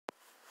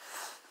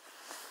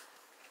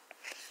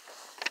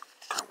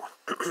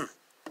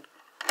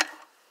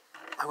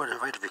I would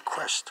write a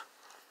request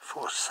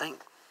for Saint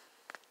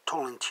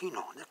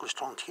Tolentino, Nicholas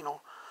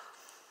Tolentino.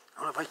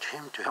 I want to invite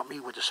him to help me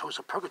with the souls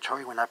of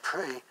purgatory when I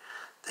pray,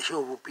 that he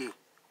will be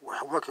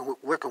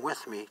working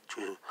with me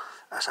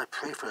as I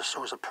pray for the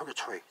souls of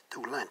purgatory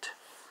through Lent.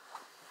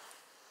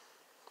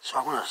 So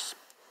I want to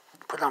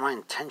put down my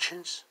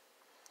intentions,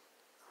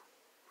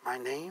 my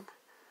name,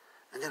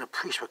 and then a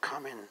priest will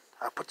come in.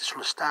 I'll put this on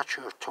the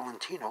statue of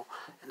Tolentino,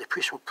 and the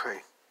priest will pray.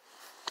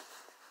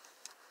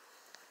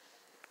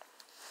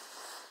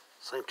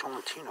 Saint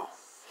Tolentino.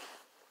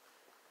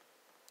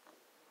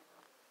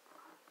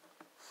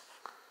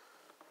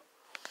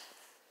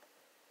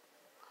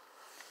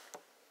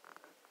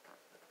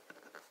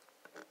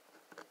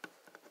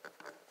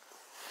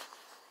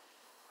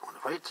 I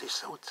want to invite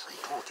Saint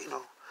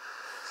Tolentino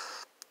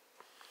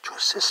to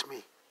assist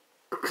me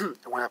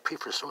when I pray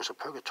for the souls of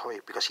purgatory,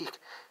 because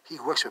he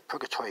works with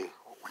purgatory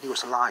when he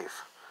was alive.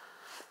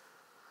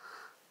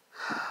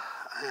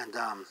 And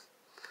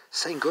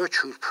Saint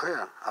Gertrude's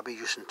prayer I'll be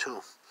using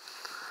too.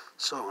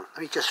 So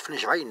let me just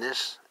finish writing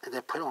this and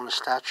then put it on the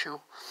statue,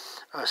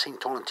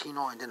 Saint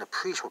Tolentino, and then the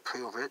priest will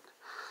pray over it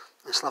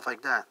and stuff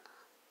like that.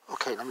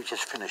 Okay, let me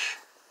just finish.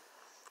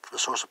 For the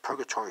souls of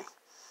purgatory,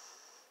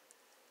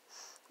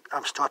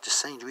 I'm starting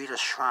Saint Rita's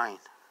shrine.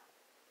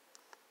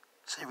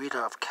 Saint Rita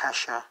of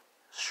Cascia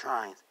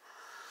shrine.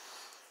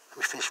 Let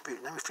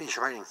me finish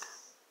writing.